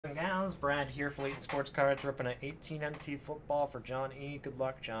fans. Brad here for Layton Sports Cards, ripping an 18 MT football for John E. Good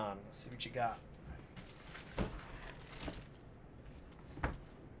luck, John. Let's see what you got.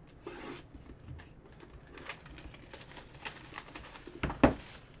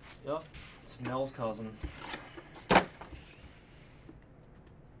 Yep, it's Mel's cousin.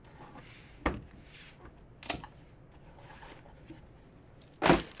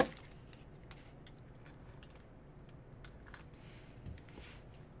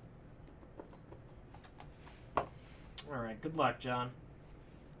 All right, good luck, John.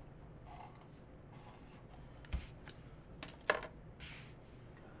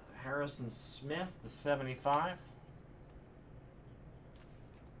 Harrison Smith, the 75.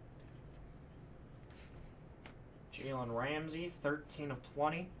 Jalen Ramsey, 13 of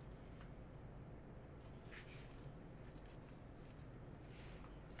 20.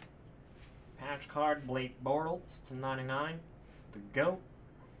 Patch card, Blake Bortles to 99. The GOAT.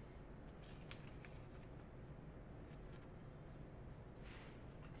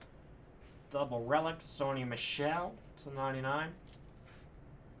 Double relic, Sony Michel to 99.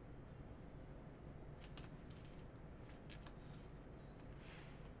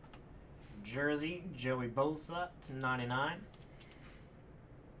 Jersey, Joey Bosa to 99.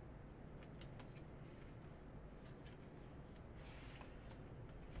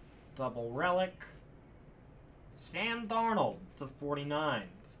 Double relic, Sam Darnold to 49.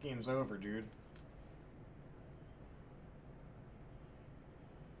 This game's over, dude.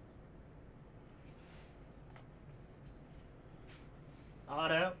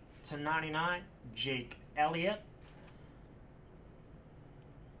 Auto to 99, Jake Elliott.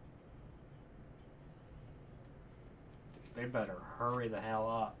 They better hurry the hell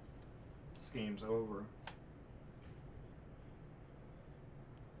up. This game's over.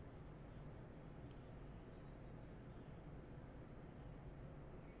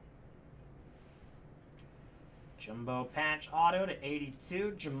 Jumbo patch auto to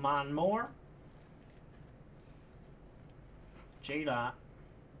 82, Jamon Moore. J-Dot.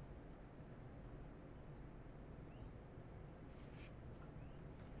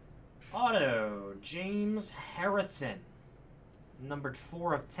 Auto, James Harrison. Numbered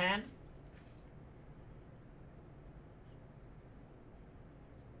 4 of 10.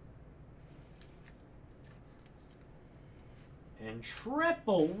 And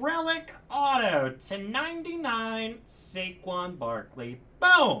triple relic auto to 99, Saquon Barkley.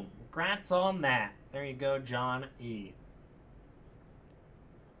 Boom! Congrats on that. There you go, John E.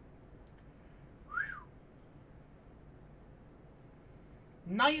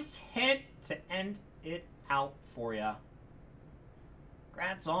 Nice hit to end it out for ya.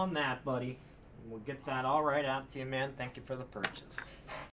 Congrats on that, buddy. We'll get that all right out to you, man. Thank you for the purchase.